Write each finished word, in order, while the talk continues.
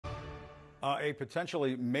A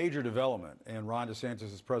potentially major development in Ron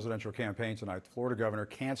DeSantis' presidential campaign tonight. The Florida governor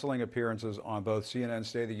canceling appearances on both CNN's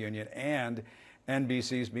State of the Union and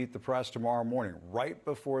NBC's Meet the Press tomorrow morning, right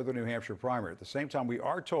before the New Hampshire primary. At the same time, we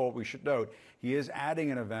are told, we should note, he is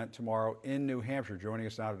adding an event tomorrow in New Hampshire. Joining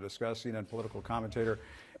us now to discuss, CNN political commentator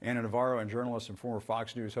Anna Navarro and journalist and former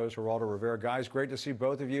Fox News host Geraldo Rivera. Guys, great to see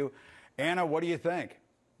both of you. Anna, what do you think?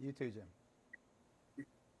 You too, Jim.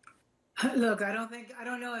 Look, I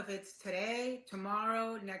don't know if it's today,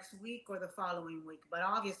 tomorrow, next week, or the following week. But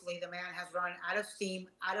obviously, the man has run out of steam,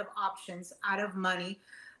 out of options, out of money,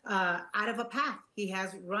 out of a path. He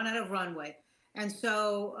has run out of runway. And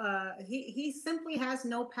so he simply has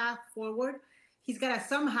no path forward. He's got to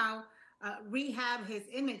somehow rehab his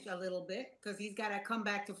image a little bit, because he's got to come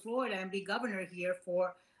back to Florida and be governor here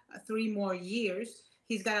for 3 more years.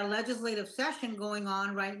 He's got a legislative session going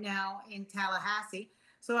on right now in Tallahassee.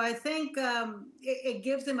 So I think it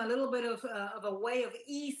gives him a little bit of a way of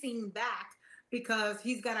easing back, because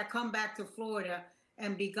he's got to come back to Florida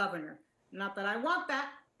and be governor. Not that I want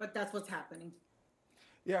that, but that's what's happening.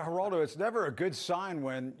 Yeah, Geraldo, it's never a good sign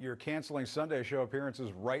when you're canceling Sunday show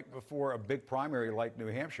appearances right before a big primary like New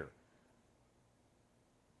Hampshire.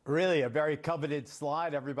 Really a very coveted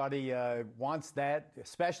slide. Everybody wants that,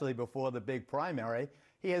 especially before the big primary.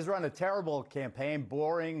 He has run a terrible campaign,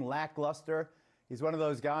 boring, lackluster. He's one of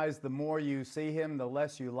those guys, the more you see him, the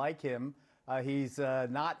less you like him. He's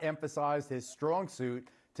not emphasized his strong suit.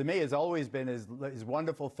 To me, has always been his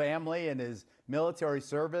wonderful family and his military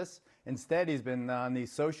service. Instead, he's been on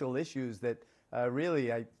these social issues that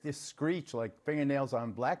really just screech like fingernails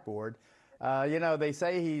on blackboard. You know, they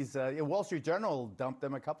say he's, Wall Street Journal dumped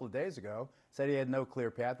him a couple of days ago, said he had no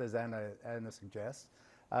clear path, as Anna suggests.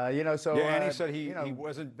 You know, so yeah, and he said he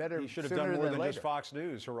wasn't better. He should have done more than later. just Fox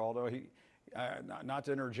News, Geraldo. Not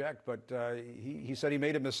to interject, but he said he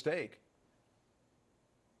made a mistake.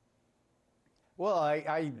 Well,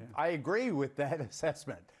 I agree with that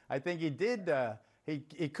assessment. I think he did.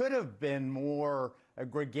 He could have been more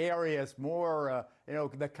gregarious, more you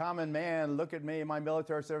know, the common man. Look at me, my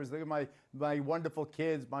military service. Look at my wonderful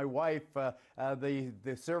kids, my wife,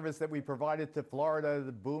 the service that we provided to Florida,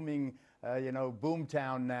 the booming you know, boom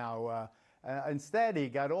town now. Instead, he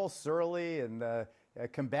got all surly and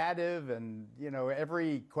combative, and you know,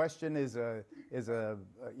 every question is a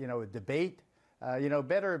you know, a debate. You know,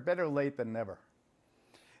 better late than never.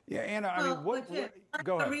 Yeah, Anna. I mean, go ahead.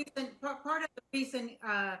 Part of the reason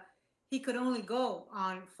he could only go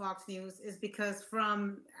on Fox News is because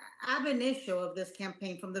from ab initio of this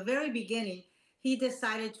campaign, from the very beginning, he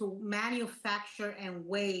decided to manufacture and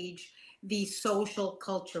wage these social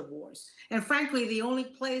culture wars. And frankly, the only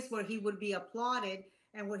place where he would be applauded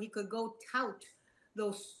and where he could go tout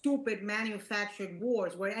those stupid manufactured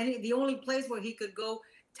wars, the only place where he could go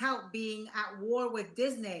tout being at war with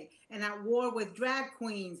Disney and at war with drag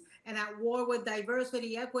queens and at war with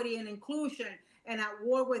diversity, equity, and inclusion, and at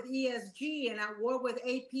war with ESG, and at war with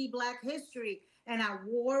AP Black History, and at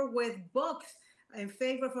war with books, in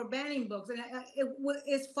favor for banning books. And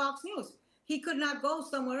it's Fox News. He could not go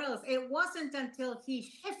somewhere else. It wasn't until he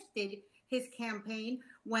shifted his campaign,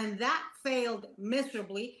 when that failed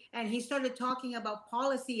miserably, and he started talking about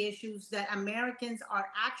policy issues that Americans are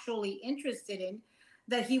actually interested in,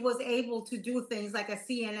 that he was able to do things like a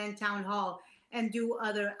CNN town hall and do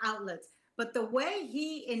other outlets. But the way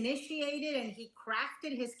he initiated and he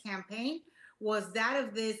crafted his campaign was that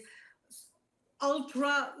of this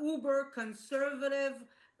ultra uber conservative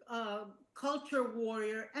culture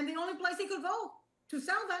warrior, and the only place he could go to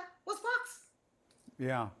sell that was Fox.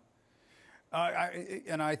 Yeah.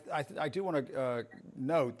 I do want to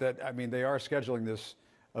note that, I mean, they are scheduling this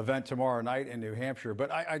event tomorrow night in New Hampshire,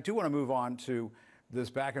 but I do want to move on to this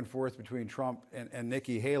back and forth between Trump and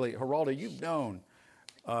Nikki Haley. Geraldo, you've known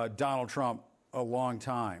Donald Trump a long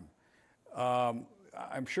time.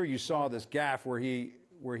 I'm sure you saw this gaffe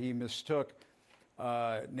where he mistook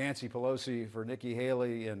Nancy Pelosi for Nikki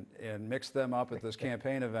Haley and mixed them up at this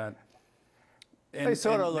campaign event. And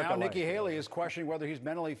now Nikki Haley is questioning whether he's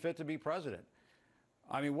mentally fit to be president.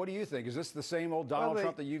 I mean, what do you think? Is this the same old Donald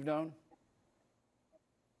Trump that you've known?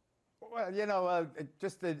 Well, you know,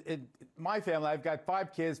 my family, I've got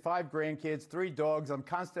 5 kids, 5 grandkids, 3 dogs. I'm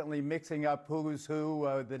constantly mixing up who's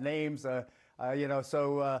who, the names, you know.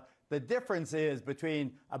 So the difference is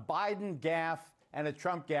between a Biden gaffe and a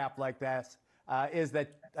Trump gaffe like that is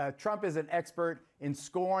that Trump is an expert in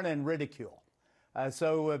scorn and ridicule.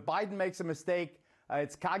 So Biden makes a mistake.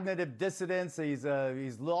 It's cognitive dissonance. He's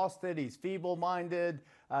lost it. He's feeble-minded,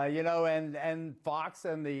 you know, and Fox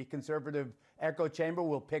and the conservative echo chamber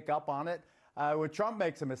will pick up on it. When Trump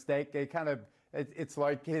makes a mistake, they kind of It's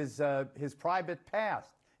like his private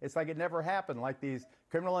past. It's like it never happened. Like these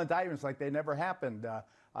criminal indictments, like they never happened.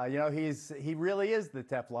 You know, he really is the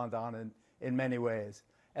Teflon Don in many ways.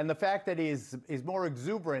 And the fact that he's more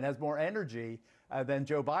exuberant, has more energy than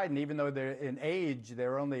Joe Biden, even though they're in age,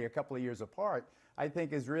 they're only a couple of years apart, I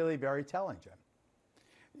think is really very telling, Jim.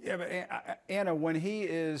 Yeah, but Anna, when he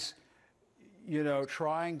is, you know,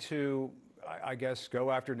 trying to, I guess, go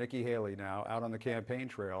after Nikki Haley now out on the campaign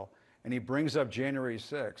trail, and he brings up January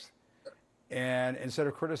 6th, and instead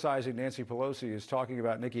of criticizing Nancy Pelosi, is talking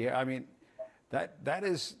about Nikki. I mean, that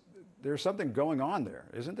is, there's something going on there,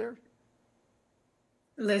 isn't there?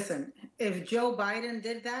 Listen, if Joe Biden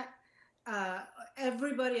did that,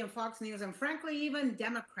 everybody in Fox News, and frankly, even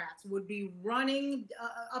Democrats, would be running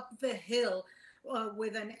up the hill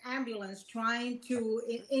with an ambulance trying to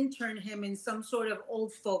intern him in some sort of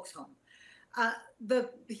old folks home.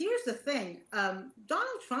 Here's the thing.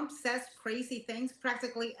 Donald Trump says crazy things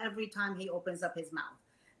practically every time he opens up his mouth.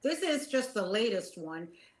 This is just the latest one,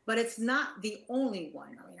 but it's not the only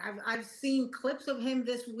one. I mean, I've seen clips of him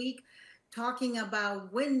this week talking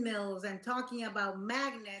about windmills and talking about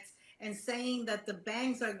magnets and saying that the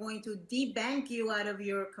banks are going to debank you out of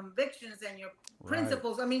your convictions and your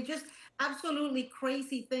principles. I mean, just absolutely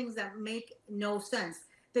crazy things that make no sense.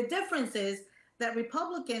 The difference is that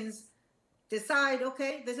Republicans decide,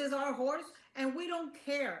 okay, this is our horse, and we don't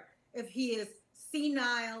care if he is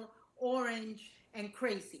senile, orange, and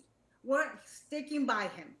crazy. We're sticking by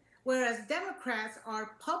him. Whereas Democrats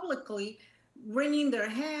are publicly wringing their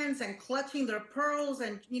hands and clutching their pearls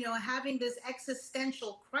and, you know, having this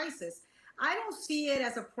existential crisis. I don't see it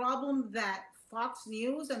as a problem that Fox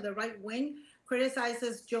News and the right wing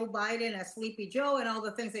criticizes Joe Biden as Sleepy Joe and all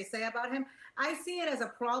the things they say about him. I see it as a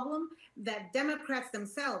problem that Democrats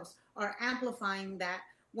themselves are amplifying that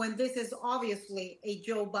when this is obviously a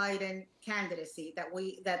Joe Biden candidacy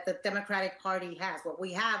that the Democratic Party has. What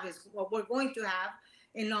we have is what we're going to have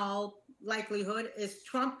in all likelihood is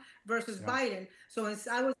Trump versus Biden. So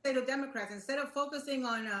I would say to Democrats, instead of focusing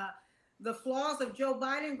on the flaws of Joe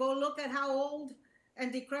Biden, go look at how old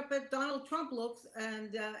and decrepit Donald Trump looks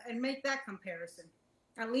and make that comparison.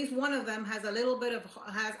 At least one of them has a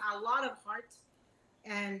lot of heart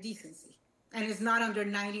and decency, and is not under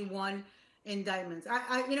 91 indictments.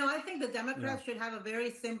 I think the Democrats should have a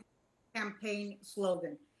very simple campaign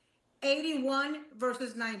slogan: 81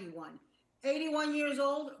 versus 91. 81 years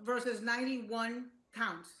old versus 91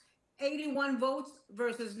 counts. 81 votes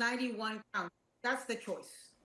versus 91 counts. That's the choice.